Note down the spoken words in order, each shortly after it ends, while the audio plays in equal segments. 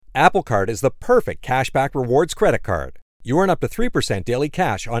Apple Card is the perfect cashback rewards credit card. You earn up to 3% daily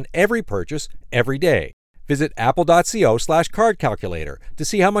cash on every purchase, every day. Visit apple.co/card calculator to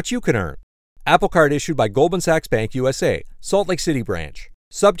see how much you can earn. Apple Card issued by Goldman Sachs Bank USA, Salt Lake City branch.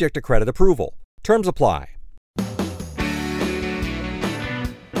 Subject to credit approval. Terms apply.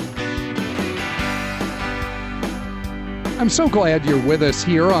 I'm so glad you're with us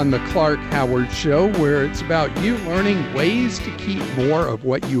here on the Clark Howard Show, where it's about you learning ways to keep more of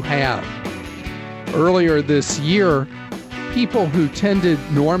what you have. Earlier this year, people who tended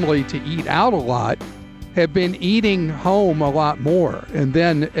normally to eat out a lot have been eating home a lot more. And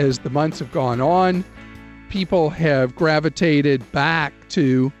then as the months have gone on, people have gravitated back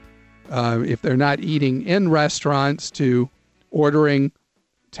to, if they're not eating in restaurants, to ordering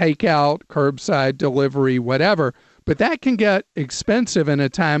takeout, curbside delivery, whatever. But that can get expensive in a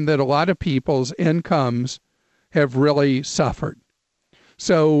time that a lot of people's incomes have really suffered.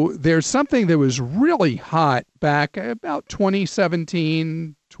 So there's something that was really hot back about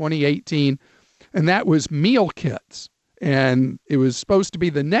 2017, 2018, and that was meal kits. And it was supposed to be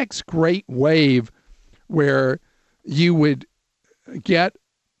the next great wave where you would get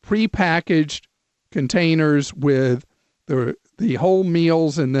prepackaged containers with the whole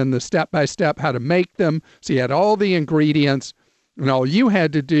meals and then the step-by-step how to make them. So you had all the ingredients, and all you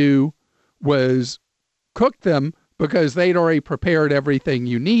had to do was cook them because they'd already prepared everything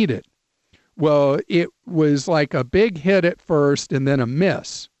you needed. Well, it was like a big hit at first and then a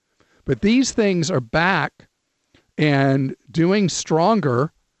miss. But these things are back and doing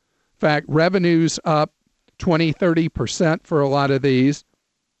stronger. In fact, revenue's up 20, 30% for a lot of these.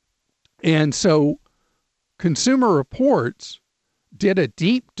 And so Consumer Reports did a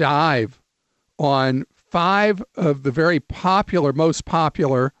deep dive on 5 of the very popular, most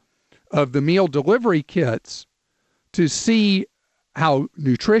popular of the meal delivery kits to see how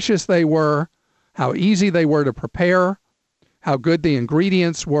nutritious they were, how easy they were to prepare, how good the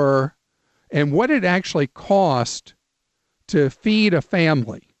ingredients were, and what it actually cost to feed a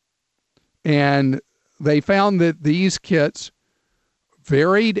family. And they found that these kits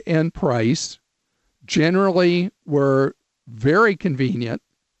varied in price, generally were very convenient,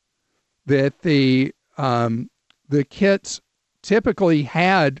 that the kits typically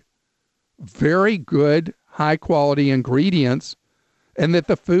had very good, high-quality ingredients, and that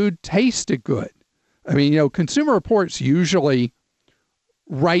the food tasted good. I mean, Consumer Reports usually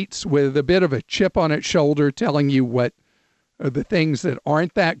writes with a bit of a chip on its shoulder telling you what are the things that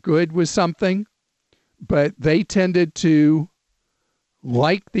aren't that good with something, but they tended to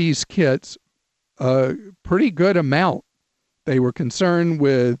like these kits a pretty good amount. They were concerned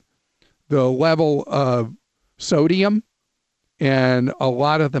with the level of sodium in a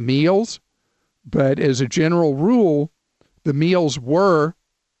lot of the meals, but as a general rule, the meals were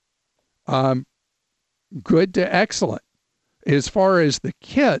good to excellent. As far as the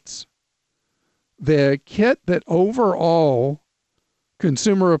kits, the kit that overall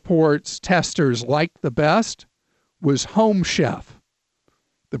Consumer Reports testers liked the best was Home Chef.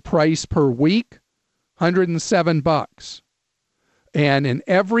 The price per week, $107. And in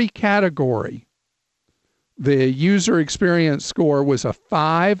every category, the user experience score was a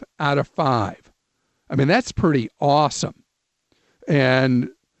 5 out of 5. I mean, that's pretty awesome. And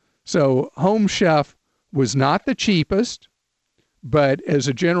so Home Chef was not the cheapest, but as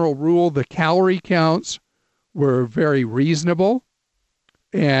a general rule, the calorie counts were very reasonable,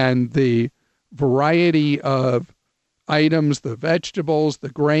 and the variety of items, the vegetables, the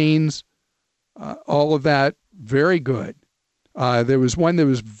grains, all of that, very good. There was one that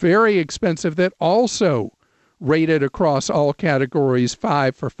was very expensive that also rated across all categories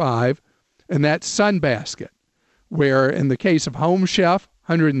 5 for 5, and that's Sunbasket, where in the case of Home Chef,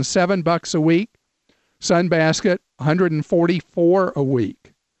 $107 a week, Sunbasket, $144 a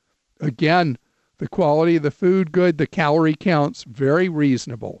week. Again, the quality of the food good, the calorie counts very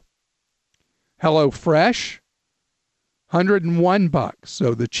reasonable. HelloFresh, $101,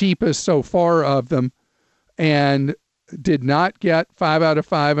 so the cheapest so far of them, and did not get 5 out of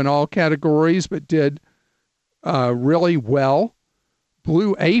 5 in all categories, but did really well.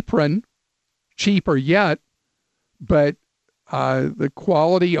 Blue Apron, cheaper yet, but the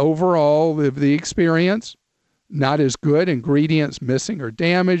quality overall of the experience, not as good. Ingredients missing or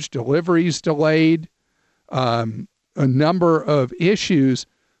damaged, deliveries delayed, a number of issues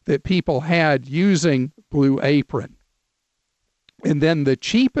that people had using Blue Apron. And then the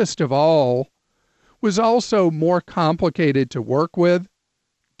cheapest of all was also more complicated to work with,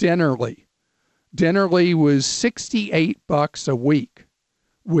 Dinnerly. Dinnerly was $68 a week,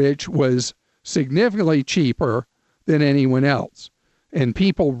 which was significantly cheaper than anyone else. And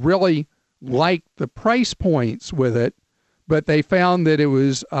people really liked the price points with it, but they found that it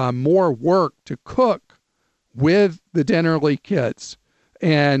was more work to cook with the Dinnerly kits.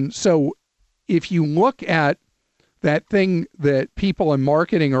 And so if you look at that thing that people in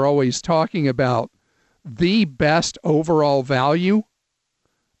marketing are always talking about, the best overall value,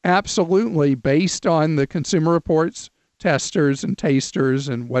 absolutely, based on the Consumer Reports testers and tasters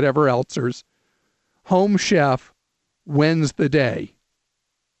and whatever else's, Home Chef wins the day.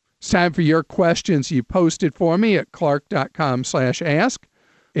 It's time for your questions you posted for me at clark.com/ask.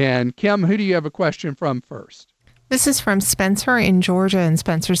 And Kim, who do you have a question from first? This is from Spencer in Georgia, and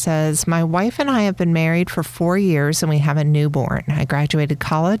Spencer says, my wife and I have been married for 4 years, and we have a newborn. I graduated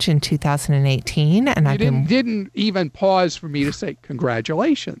college in 2018, and I didn't even pause for me to say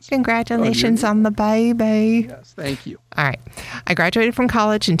congratulations. Congratulations on the baby. Yes, thank you. All right. I graduated from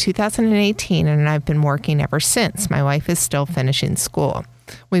college in 2018, and I've been working ever since. My wife is still finishing school.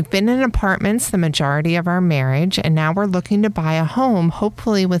 We've been in apartments the majority of our marriage, and now we're looking to buy a home,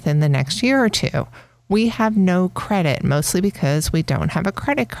 hopefully within the next year or two. We have no credit, mostly because we don't have a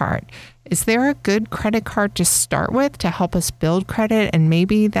credit card. Is there a good credit card to start with to help us build credit, and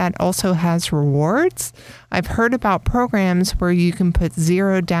maybe that also has rewards? I've heard about programs where you can put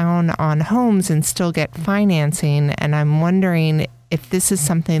zero down on homes and still get financing, and I'm wondering if this is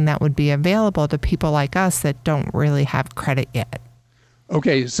something that would be available to people like us that don't really have credit yet.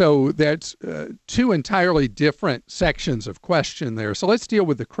 Okay, so that's two entirely different sections of question there. So let's deal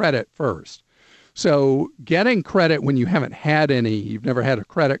with the credit first. So getting credit when you haven't had any, you've never had a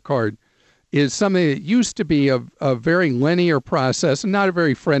credit card, is something that used to be a very linear process and not a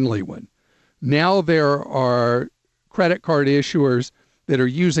very friendly one. Now there are credit card issuers that are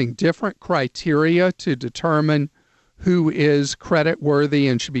using different criteria to determine who is credit worthy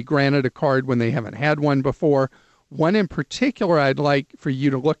and should be granted a card when they haven't had one before. One in particular I'd like for you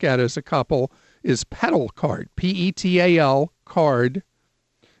to look at as a couple is Petal Card, P-E-T-A-L card.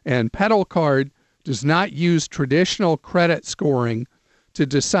 And Petal Card does not use traditional credit scoring to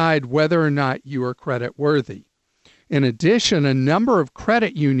decide whether or not you are credit worthy. In addition, a number of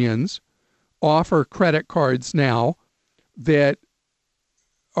credit unions offer credit cards now that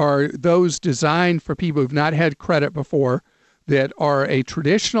are those designed for people who've not had credit before, that are a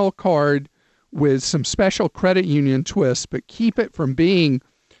traditional card with some special credit union twists, but keep it from being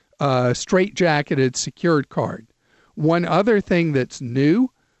a straight-jacketed secured card. One other thing that's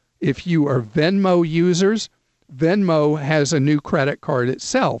new, if you are Venmo users, Venmo has a new credit card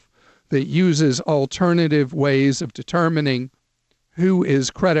itself that uses alternative ways of determining who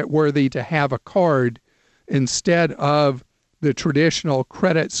is credit worthy to have a card instead of the traditional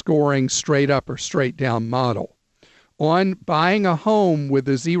credit scoring straight up or straight down model. On buying a home with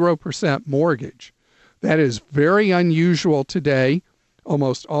a 0% mortgage, that is very unusual today.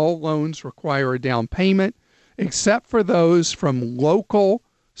 Almost all loans require a down payment, except for those from local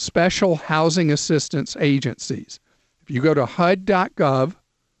special housing assistance agencies. If you go to HUD.gov,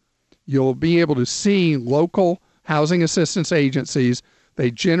 you'll be able to see local housing assistance agencies. They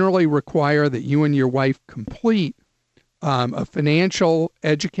generally require that you and your wife complete a financial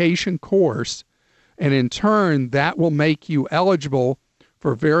education course, and in turn, that will make you eligible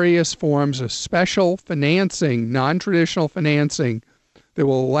for various forms of special financing, non-traditional financing, that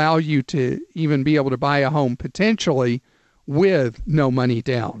will allow you to even be able to buy a home potentially with no money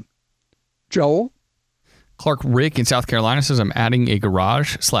down. Joel? Clark Rick in South Carolina says, I'm adding a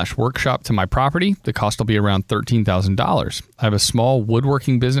garage/workshop to my property. The cost will be around $13,000. I have a small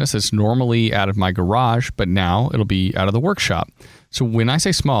woodworking business that's normally out of my garage, but now it'll be out of the workshop. So when I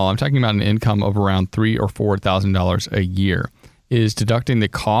say small, I'm talking about an income of around $3,000 or $4,000 a year. Is deducting the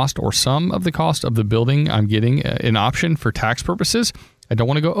cost or some of the cost of the building I'm getting an option for tax purposes? I don't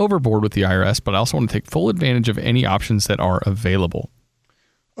want to go overboard with the IRS, but I also want to take full advantage of any options that are available.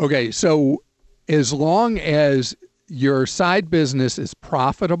 Okay, so as long as your side business is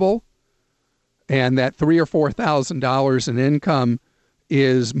profitable and that $3,000 or $4,000 in income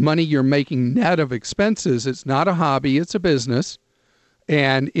is money you're making net of expenses, it's not a hobby, it's a business.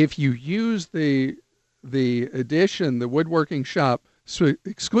 And if you use the addition, the woodworking shop,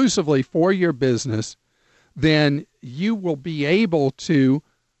 exclusively for your business, then you will be able to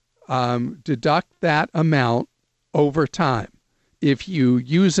deduct that amount over time. If you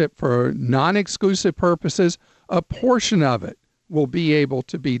use it for non-exclusive purposes, a portion of it will be able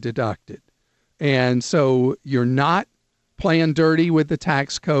to be deducted. And so you're not playing dirty with the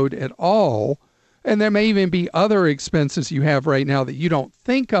tax code at all. And there may even be other expenses you have right now that you don't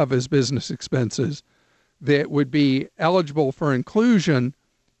think of as business expenses that would be eligible for inclusion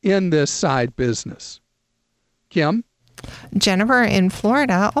in this side business. Kim? Jennifer in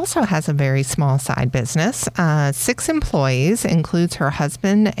Florida also has a very small side business, 6 employees, includes her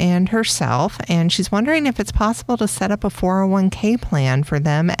husband and herself, and she's wondering if it's possible to set up a 401k plan for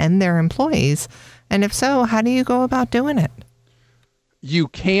them and their employees. And if so, how do you go about doing it? You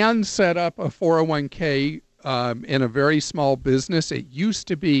can set up a 401k in a very small business. It used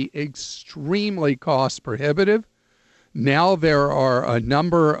to be extremely cost prohibitive. Now there are a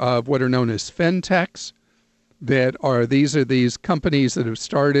number of what are known as fintechs these are these companies that have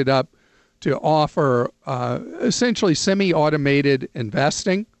started up to offer essentially semi-automated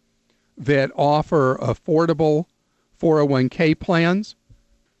investing that offer affordable 401k plans.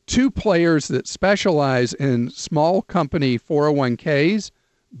 2 players that specialize in small company 401ks,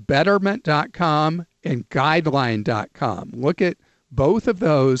 Betterment.com and Guideline.com. Look at both of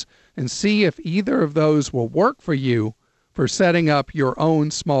those and see if either of those will work for you for setting up your own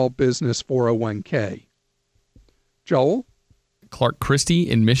small business 401k. Joel? Clark Christie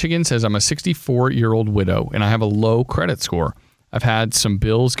in Michigan says, I'm a 64-year-old widow and I have a low credit score. I've had some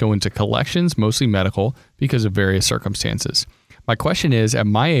bills go into collections, mostly medical, because of various circumstances. My question is, at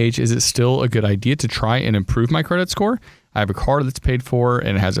my age, is it still a good idea to try and improve my credit score? I have a car that's paid for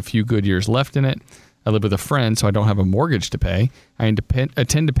and it has a few good years left in it. I live with a friend, so I don't have a mortgage to pay. I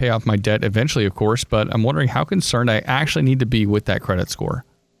intend to pay off my debt eventually, of course, but I'm wondering how concerned I actually need to be with that credit score.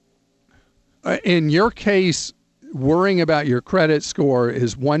 In your case, worrying about your credit score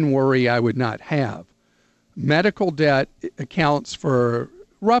is one worry I would not have. Medical debt accounts for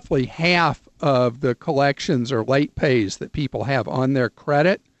roughly half of the collections or late pays that people have on their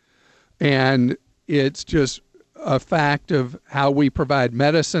credit. And it's just a fact of how we provide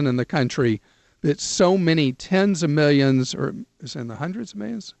medicine in the country that so many tens of millions, or is it in the hundreds of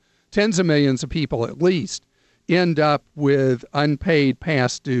millions? Tens of millions of people at least end up with unpaid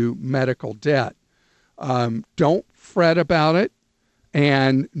past due medical debt. Don't fret about it,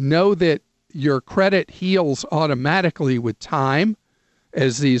 and know that your credit heals automatically with time.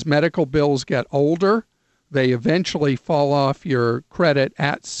 As these medical bills get older, they eventually fall off your credit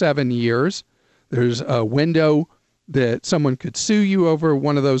at 7 years. There's a window that someone could sue you over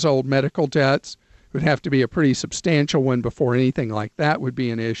one of those old medical debts. It would have to be a pretty substantial one before anything like that would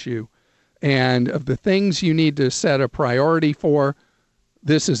be an issue. And of the things you need to set a priority for,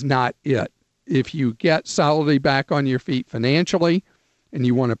 this is not it. If you get solidly back on your feet financially and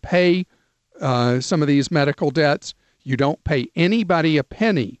you want to pay some of these medical debts, you don't pay anybody a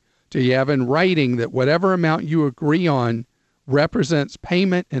penny till you have in writing that whatever amount you agree on represents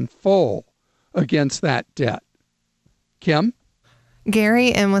payment in full against that debt. Kim? Gary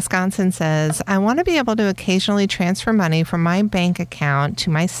in Wisconsin says, I want to be able to occasionally transfer money from my bank account to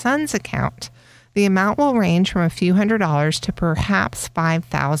my son's account. The amount will range from a few $100s to perhaps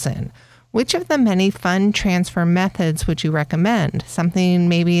 $5,000. Which of the many fund transfer methods would you recommend? Something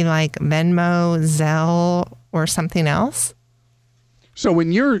maybe like Venmo, Zelle, or something else? So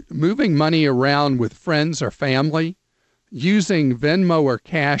when you're moving money around with friends or family, using Venmo or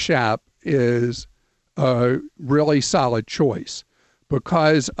Cash App is a really solid choice.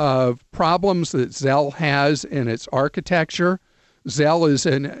 Because of problems that Zelle has in its architecture, Zelle is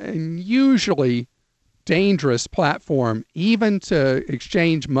an unusually dangerous platform, even to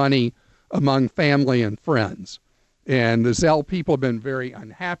exchange money among family and friends. And the Zelle people have been very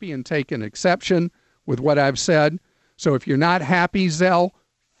unhappy and taken exception with what I've said. So if you're not happy, Zelle,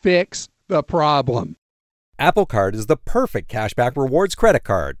 fix the problem. Apple Card is the perfect cashback rewards credit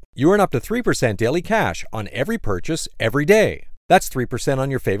card. You earn up to 3% daily cash on every purchase every day. That's 3%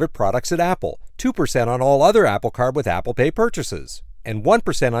 on your favorite products at Apple, 2% on all other Apple Card with Apple Pay purchases, and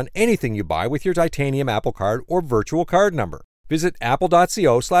 1% on anything you buy with your titanium Apple Card or virtual card number. Visit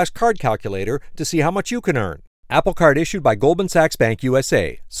apple.co/card calculator to see how much you can earn. Apple Card issued by Goldman Sachs Bank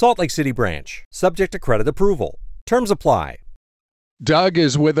USA, Salt Lake City branch, subject to credit approval. Terms apply. Doug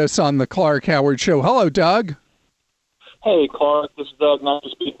is with us on the Clark Howard Show. Hello, Doug. Hey, Clark. This is Doug. Nice to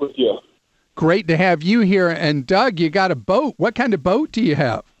speak with you. Great to have you here. And Doug, you got a boat. What kind of boat do you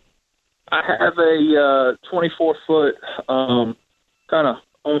have? I have a 24-foot kind of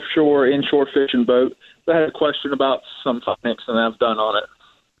offshore, inshore fishing boat. I had a question about some financing I've done on it.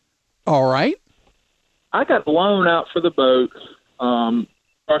 All right. I got a loan out for the boat,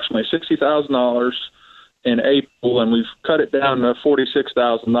 approximately $60,000 in April, and we've cut it down to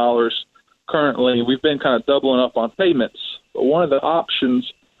 $46,000 currently. We've been kind of doubling up on payments. But one of the options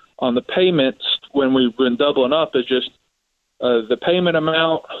on the payments when we've been doubling up is just the payment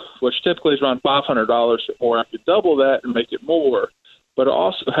amount, which typically is around $500, or I could double that and make it more. But I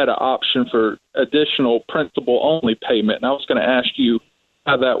also had an option for additional principal-only payment. And I was going to ask you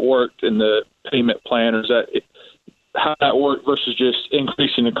how that worked in the payment plan. Or is that how that works versus just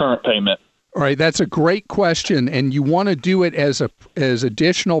increasing the current payment. All right, that's a great question, and you want to do it as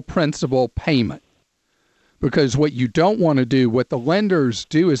additional principal payment, because what you don't want to do, what the lenders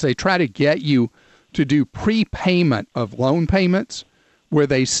do, is they try to get you to do prepayment of loan payments where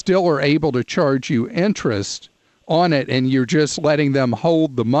they still are able to charge you interest on it, and you're just letting them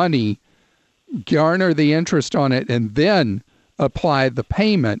hold the money, garner the interest on it, and then apply the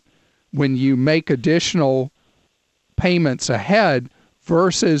payment when you make additional payments ahead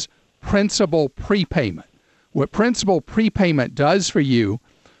versus principal prepayment. What principal prepayment does for you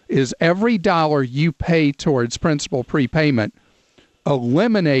is every dollar you pay towards principal prepayment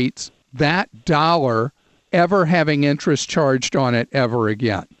eliminates that dollar ever having interest charged on it ever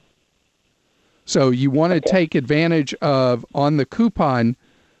again. So you want to take advantage of, on the coupon,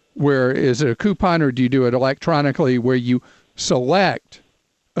 where is it a coupon or do you do it electronically, where you select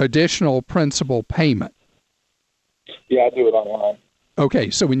additional principal payment? Yeah, I do it online. Okay,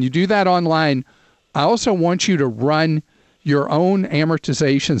 so when you do that online, I also want you to run your own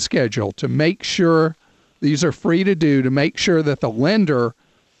amortization schedule to make sure, these are free to do, to make sure that the lender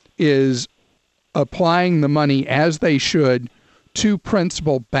is applying the money as they should to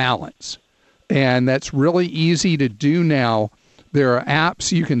principal balance. And that's really easy to do now. There are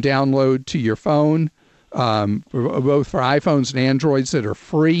apps you can download to your phone, both for iPhones and Androids, that are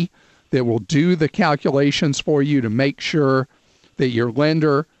free, that will do the calculations for you to make sure that your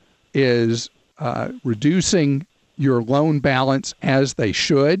lender is reducing your loan balance as they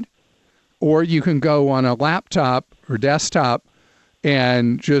should. Or you can go on a laptop or desktop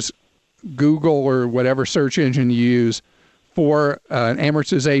and just Google or whatever search engine you use for an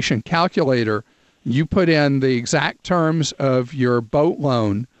amortization calculator. You put in the exact terms of your boat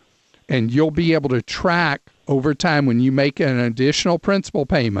loan, and you'll be able to track over time, when you make an additional principal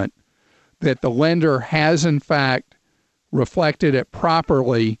payment, that the lender has in fact reflected it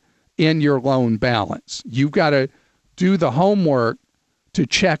properly in your loan balance. You've got to do the homework to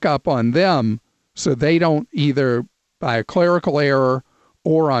check up on them so they don't, either by a clerical error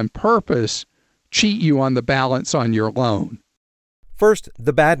or on purpose, cheat you on the balance on your loan. First,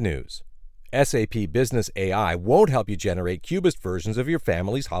 the bad news. SAP Business AI won't help you generate cubist versions of your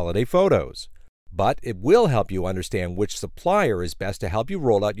family's holiday photos. But it will help you understand which supplier is best to help you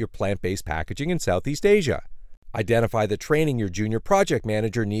roll out your plant-based packaging in Southeast Asia, identify the training your junior project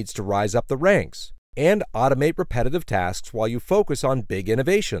manager needs to rise up the ranks, and automate repetitive tasks while you focus on big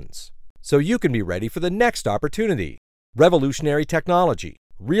innovations, so you can be ready for the next opportunity. Revolutionary technology,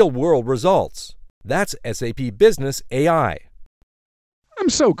 real-world results. That's SAP Business AI. I'm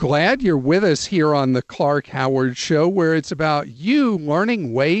so glad you're with us here on the Clark Howard Show, where it's about you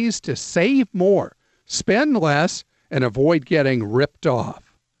learning ways to save more, spend less, and avoid getting ripped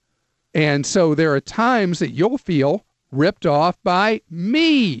off. And so there are times that you'll feel ripped off by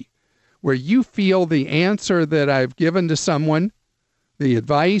me, where you feel the answer that I've given to someone, the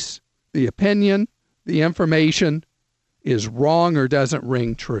advice, the opinion, the information, is wrong or doesn't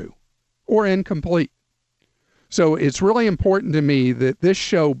ring true or incomplete. So it's really important to me that this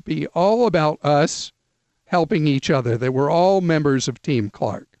show be all about us helping each other, that we're all members of Team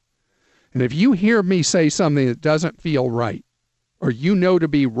Clark. And if you hear me say something that doesn't feel right or you know to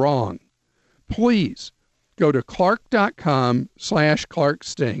be wrong, please go to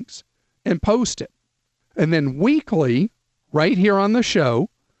clark.com/ClarkStinks and post it. And then weekly, right here on the show,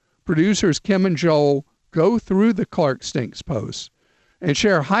 producers Kim and Joel go through the Clark Stinks posts and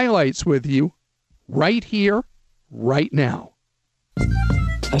share highlights with you right here, right now.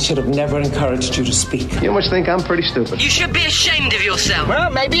 I should have never encouraged you to speak. You must think I'm pretty stupid. You should be ashamed of yourself.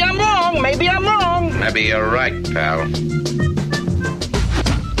 Well, maybe I'm wrong. Maybe I'm wrong. Maybe you're right, pal.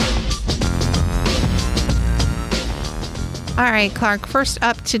 All right, Clark, first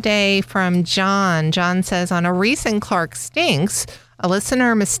up today from John. John says, on a recent Clark Stinks, a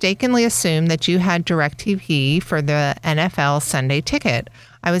listener mistakenly assumed that you had DirecTV for the NFL Sunday Ticket.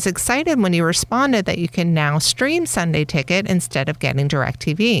 I was excited when you responded that you can now stream Sunday Ticket instead of getting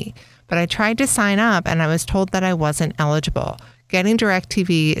DirecTV. But I tried to sign up and I was told that I wasn't eligible. Getting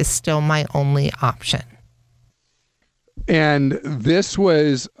DirecTV is still my only option. And this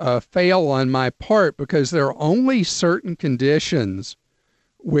was a fail on my part because there are only certain conditions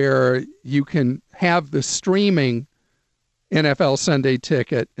where you can have the streaming NFL Sunday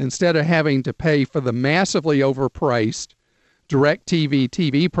Ticket instead of having to pay for the massively overpriced DirecTV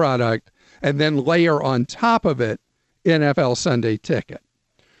TV product and then layer on top of it NFL Sunday Ticket.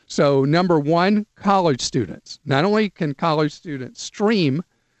 So number one, college students. Not only can college students stream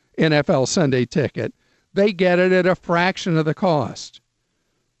NFL Sunday Ticket, they get it at a fraction of the cost.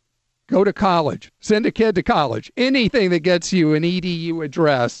 Go to college. Send a kid to college. Anything that gets you an EDU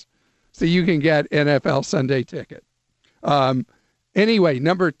address so you can get NFL Sunday ticket. Anyway,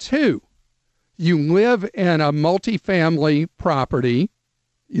 number 2, you live in a multifamily property,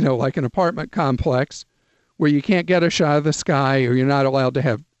 like an apartment complex, where you can't get a shot of the sky, or you're not allowed to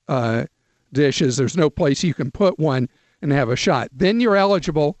have dishes. There's no place you can put one and have a shot. Then you're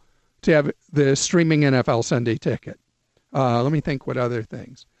eligible to have the streaming NFL Sunday ticket. Let me think what other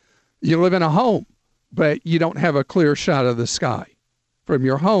things. You live in a home, but you don't have a clear shot of the sky from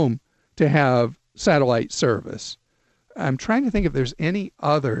your home to have satellite service. I'm trying to think if there's any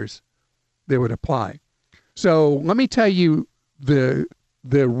others that would apply. So let me tell you the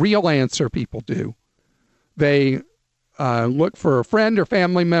real answer people do. They look for a friend or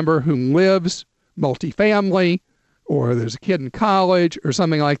family member who lives multifamily, or there's a kid in college or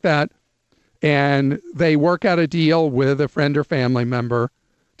something like that, and they work out a deal with a friend or family member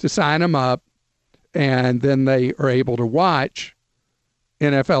to sign them up, and then they are able to watch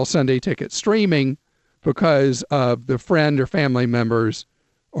NFL Sunday ticket streaming because of the friend or family members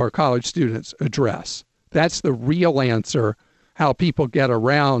or college students' address. That's the real answer, how people get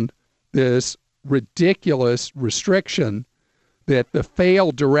around this ridiculous restriction that the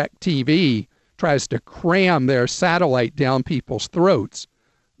failed DirecTV tries to cram their satellite down people's throats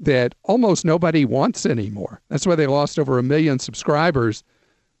that almost nobody wants anymore. That's why they lost over 1 million subscribers,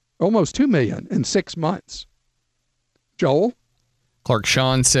 almost 2 million in 6 months. Joel? Clark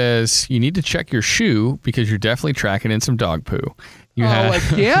Sean says, you need to check your shoe because you're definitely tracking in some dog poo.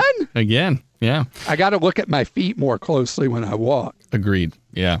 Again? Again, yeah. I got to look at my feet more closely when I walk. Agreed,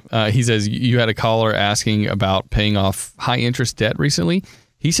 yeah. He says, you had a caller asking about paying off high-interest debt recently.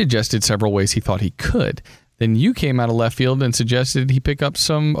 He suggested several ways he thought he could. Then you came out of left field and suggested he pick up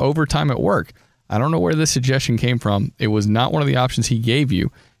some overtime at work. I don't know where this suggestion came from. It was not one of the options he gave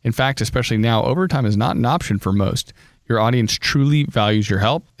you. In fact, especially now, overtime is not an option for most. Your audience truly values your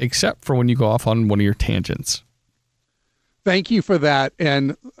help, except for when you go off on one of your tangents. Thank you for that.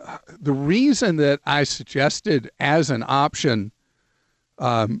 And the reason that I suggested as an option,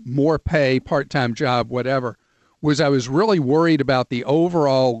 more pay, part-time job, whatever, was I was really worried about the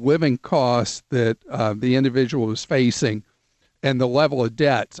overall living costs that the individual was facing and the level of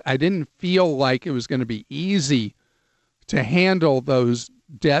debts. I didn't feel like it was going to be easy to handle those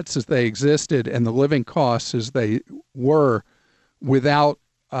debts as they existed and the living costs as they were without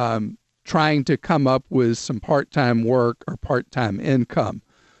trying to come up with some part-time work or part-time income.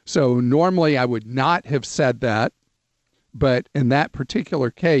 So normally I would not have said that, but in that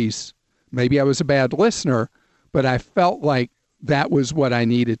particular case, maybe I was a bad listener, but I felt like that was what I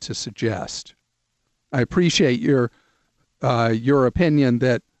needed to suggest. I appreciate your opinion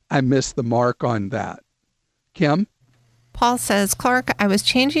that I missed the mark on that. Kim? Paul says, Clark, I was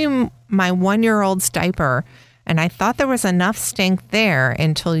changing my 1-year-old's diaper, and I thought there was enough stink there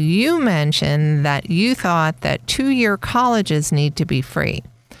until you mentioned that you thought that 2-year colleges need to be free.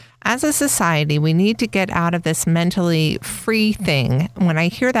 As a society, we need to get out of this mentally free thing. When I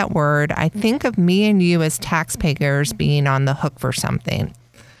hear that word, I think of me and you as taxpayers being on the hook for something.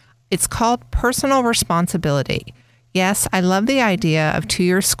 It's called personal responsibility. Yes, I love the idea of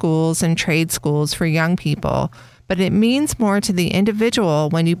 2-year schools and trade schools for young people, but it means more to the individual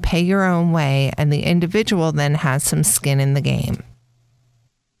when you pay your own way and the individual then has some skin in the game.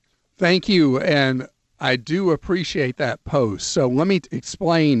 Thank you, and I do appreciate that post. So let me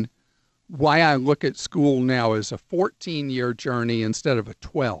explain why I look at school now as a 14-year journey instead of a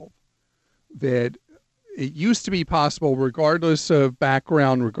 12. That it used to be possible, regardless of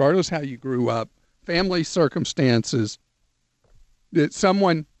background, regardless how you grew up, family circumstances, that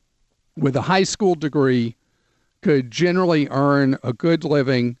someone with a high school degree could generally earn a good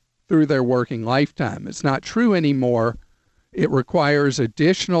living through their working lifetime. It's not true anymore. It requires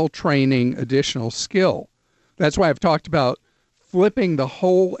additional training, additional skill. That's why I've talked about flipping the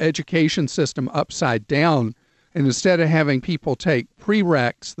whole education system upside down, and instead of having people take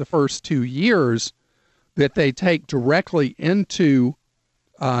prereqs the first 2 years, that they take directly into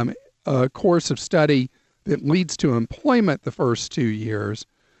a course of study that leads to employment the first 2 years.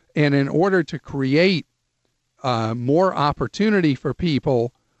 And in order to create more opportunity for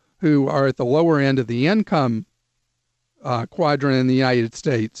people who are at the lower end of the income quadrant in the United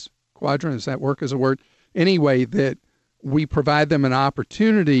States. Quadrant, does that work as a word? Anyway, that we provide them an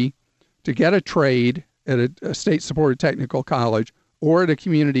opportunity to get a trade at a state-supported technical college or at a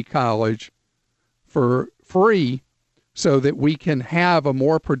community college for free so that we can have a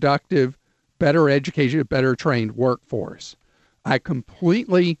more productive, better educated, better trained workforce. I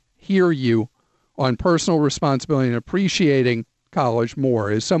completely hear you on personal responsibility and appreciating college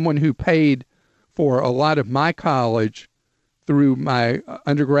more. As someone who paid for a lot of my college through my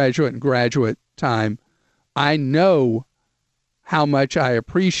undergraduate and graduate time, I know how much I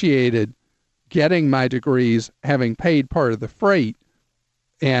appreciated getting my degrees, having paid part of the freight,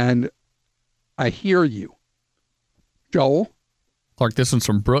 and I hear you. Joel? Clark, this one's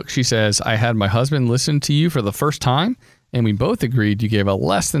from Brooke. She says, I had my husband listen to you for the first time, and we both agreed you gave a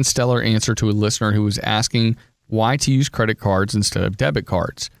less than stellar answer to a listener who was asking why to use credit cards instead of debit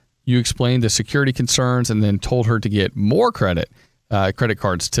cards. You explained the security concerns and then told her to get more credit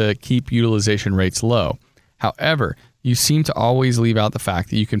cards to keep utilization rates low. However, you seem to always leave out the fact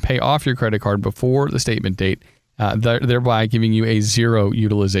that you can pay off your credit card before the statement date, thereby giving you a zero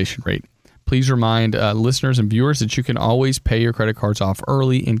utilization rate. Please remind listeners and viewers that you can always pay your credit cards off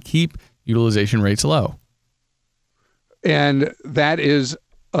early and keep utilization rates low. And that is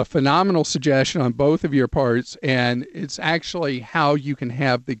a phenomenal suggestion on both of your parts, and it's actually how you can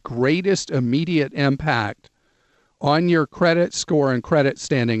have the greatest immediate impact on your credit score and credit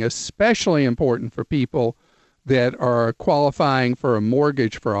standing, especially important for people that are qualifying for a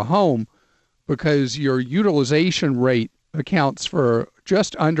mortgage for a home, because your utilization rate accounts for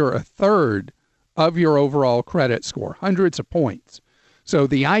just under a third of your overall credit score, hundreds of points. So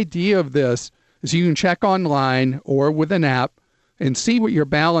the idea of this is you can check online or with an app and see what your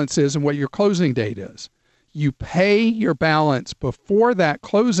balance is and what your closing date is. You pay your balance before that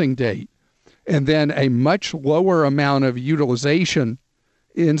closing date, and then a much lower amount of utilization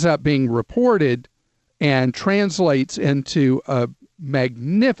ends up being reported and translates into a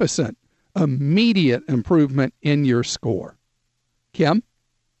magnificent, immediate improvement in your score. Kim?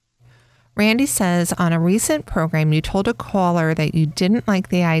 Randy says, on a recent program, you told a caller that you didn't like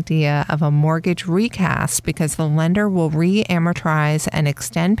the idea of a mortgage recast because the lender will re-amortize and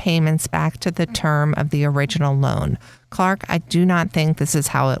extend payments back to the term of the original loan. Clark, I do not think this is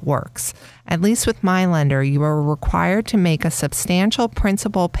how it works. At least with my lender, you are required to make a substantial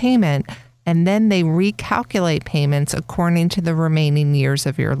principal payment, and then they recalculate payments according to the remaining years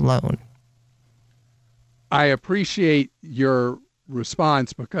of your loan. I appreciate your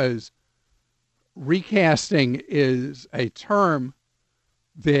response, because recasting is a term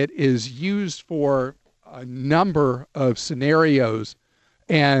that is used for a number of scenarios,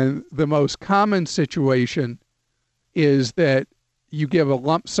 and the most common situation is that you give a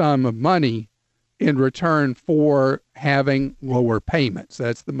lump sum of money in return for having lower payments.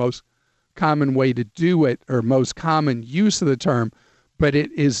 That's the most common way to do it, or most common use of the term, but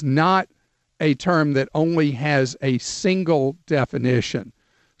it is not a term that only has a single definition.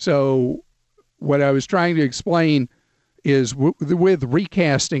 So what I was trying to explain is with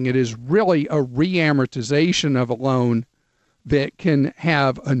recasting, it is really a reamortization of a loan that can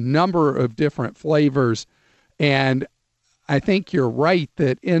have a number of different flavors. And I think you're right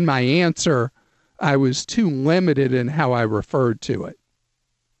that in my answer, I was too limited in how I referred to it.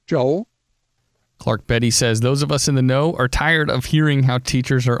 Joel? Clark, Betty says, those of us in the know are tired of hearing how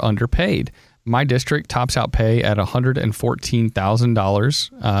teachers are underpaid. My district tops out pay at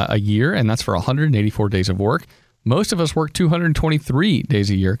 $114,000 a year, and that's for 184 days of work. Most of us work 223 days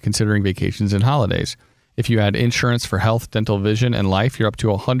a year, considering vacations and holidays. If you add insurance for health, dental, vision, and life, you're up to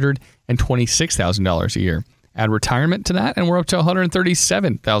 $126,000 a year. Add retirement to that, and we're up to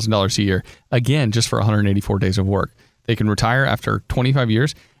 $137,000 a year, again, just for 184 days of work. They can retire after 25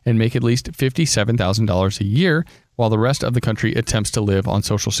 years and make at least $57,000 a year, while the rest of the country attempts to live on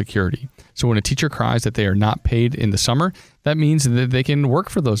Social Security. So when a teacher cries that they are not paid in the summer, that means that they can work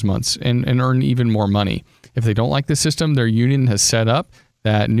for those months and earn even more money. If they don't like the system their union has set up,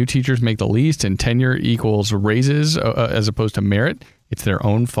 that new teachers make the least and tenure equals raises as opposed to merit, it's their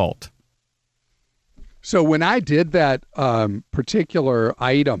own fault. So when I did that particular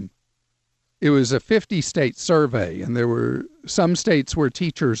item, it was a 50-state survey, and there were some states where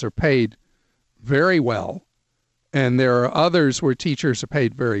teachers are paid very well, and there are others where teachers are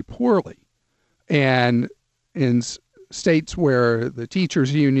paid very poorly. And in states where the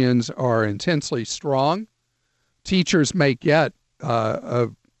teachers' unions are intensely strong, teachers may get a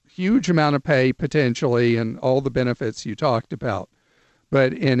huge amount of pay potentially and all the benefits you talked about.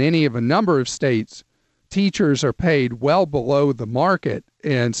 But in any of a number of states, teachers are paid well below the market.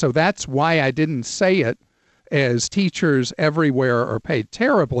 And so that's why I didn't say it as teachers everywhere are paid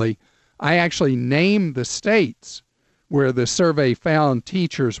terribly. I actually named the states where the survey found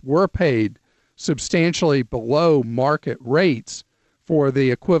teachers were paid substantially below market rates for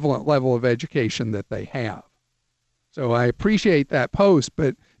the equivalent level of education that they have. So I appreciate that post,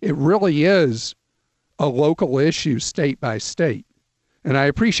 but it really is a local issue state by state. And I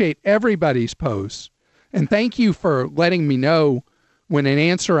appreciate everybody's posts. And thank you for letting me know when an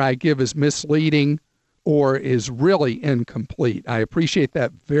answer I give is misleading or is really incomplete. I appreciate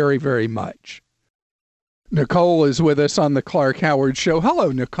that very, very much. Nicole is with us on the Clark Howard Show.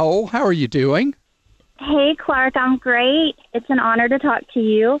 Hello, Nicole. How are you doing? Hey, Clark. I'm great. It's an honor to talk to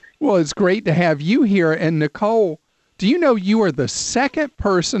you. Well, it's great to have you here. And Nicole, do you know you are the second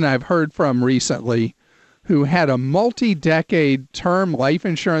person I've heard from recently who had a multi-decade term life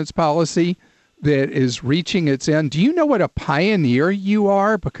insurance policy that is reaching its end? Do you know what a pioneer you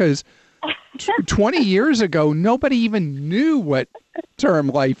are? Because 20 years ago, nobody even knew what term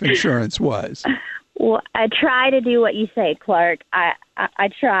life insurance was. Well, I try to do what you say, Clark. I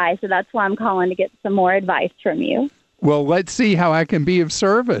try, so that's why I'm calling to get some more advice from you. Well, let's see how I can be of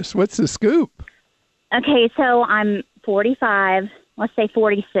service. What's the scoop? Okay, so I'm 45, let's say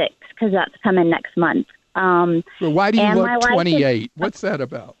 46, because that's coming next month. Well, why do you look 28? What's that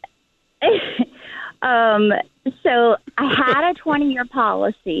about? So I had a 20-year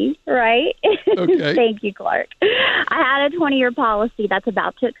policy, right? Okay. Thank you, Clark. I had a 20-year policy that's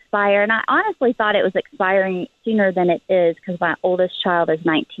about to expire, and I honestly thought it was expiring sooner than it is because my oldest child is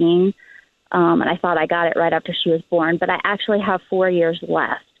 19, and I thought I got it right after she was born, but I actually have 4 years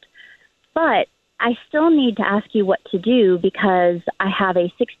left. But I still need to ask you what to do because I have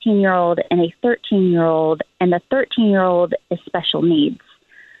a 16-year-old and a 13-year-old, and the 13-year-old is special needs.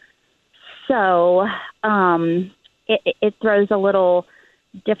 So it throws a little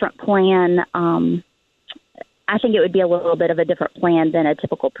different plan. I think it would be a little bit of a different plan than a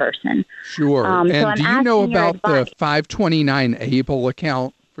typical person. Sure. And so do you know about the 529 ABLE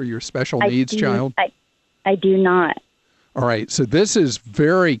account for your special needs child? I do not. All right. So this is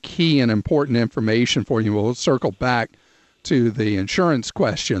very key and important information for you. We'll circle back to the insurance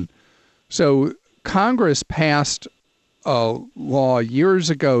question. So Congress passed a law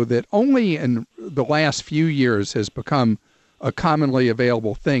years ago that only in the last few years has become a commonly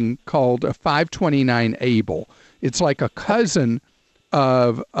available thing called a 529 ABLE. It's like a cousin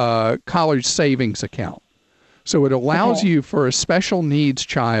of a college savings account. So it allows you for a special needs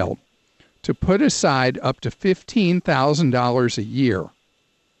child to put aside up to $15,000 a year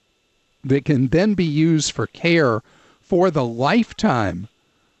that can then be used for care for the lifetime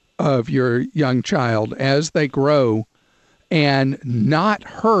of your young child as they grow and not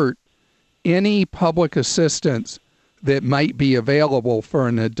hurt any public assistance that might be available for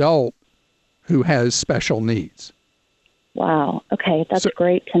an adult who has special needs. Wow. Okay, that's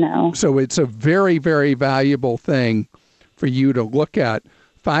great to know. So it's a very, very valuable thing for you to look at.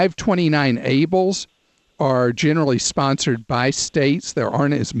 529 ABLEs are generally sponsored by states. There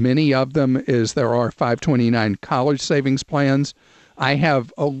aren't as many of them as there are 529 college savings plans. I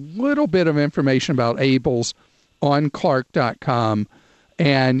have a little bit of information about ABLEs on Clark.com,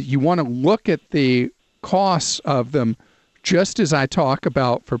 and you want to look at the costs of them just as I talk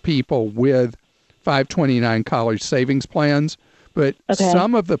about for people with 529 college savings plans. But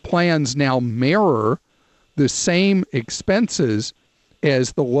some of the plans now mirror the same expenses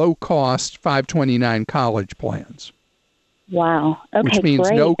as the low-cost 529 college plans. Wow. Okay, which means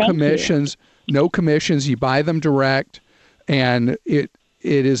great. no Thank commissions, you. No commissions. You buy them direct, and it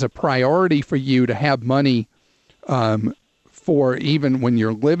is a priority for you to have money for even when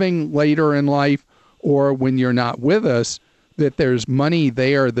you're living later in life or when you're not with us, that there's money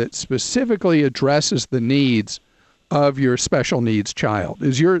there that specifically addresses the needs of your special needs child.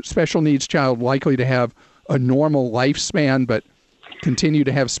 Is your special needs child likely to have a normal lifespan but continue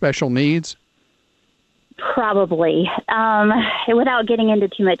to have special needs? Probably. Without getting into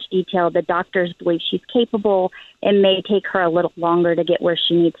too much detail, the doctors believe she's capable. It may take her a little longer to get where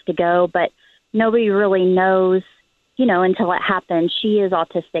she needs to go, but nobody really knows, until it happens. She is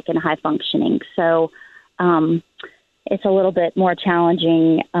autistic and high functioning. So it's a little bit more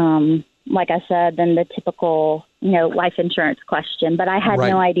challenging, like I said, than the typical, life insurance question. But I had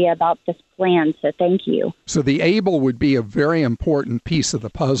no idea about this plan, so thank you. So the ABLE would be a very important piece of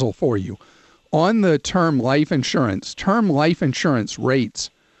the puzzle for you. On the term life insurance rates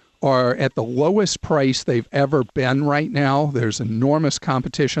are at the lowest price they've ever been right now. There's enormous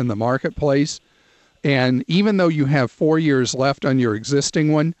competition in the marketplace. And even though you have 4 years left on your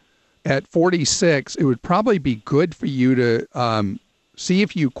existing one, at 46, it would probably be good for you to see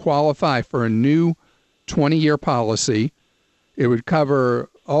if you qualify for a new 20-year policy. It would cover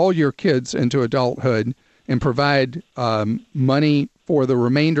all your kids into adulthood and provide money for the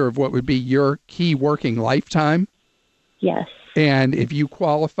remainder of what would be your key working lifetime. Yes. And if you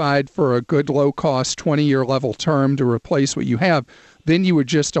qualified for a good low-cost 20-year level term to replace what you have, then you would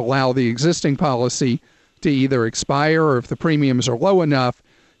just allow the existing policy to either expire, or if the premiums are low enough,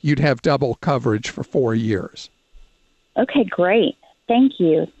 you'd have double coverage for 4 years. Okay, great. Thank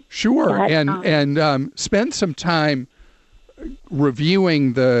you. Sure. And spend some time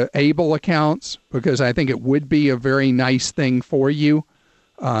reviewing the ABLE accounts, because I think it would be a very nice thing for you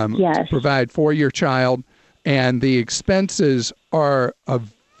to provide for your child. And the expenses are a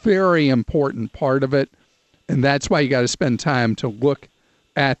very important part of it. And that's why you got to spend time to look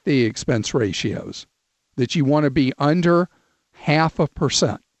at the expense ratios, that you want to be under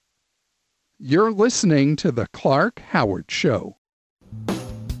 0.5%. You're listening to The Clark Howard Show.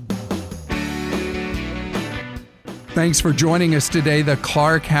 Thanks for joining us today. The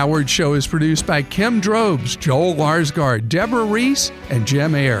Clark Howard Show is produced by Kim Drobes, Joel Larsgaard, Deborah Reese, and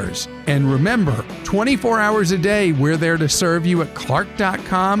Jim Ayers. And remember, 24 hours a day, we're there to serve you at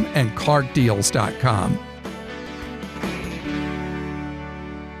clark.com and clarkdeals.com.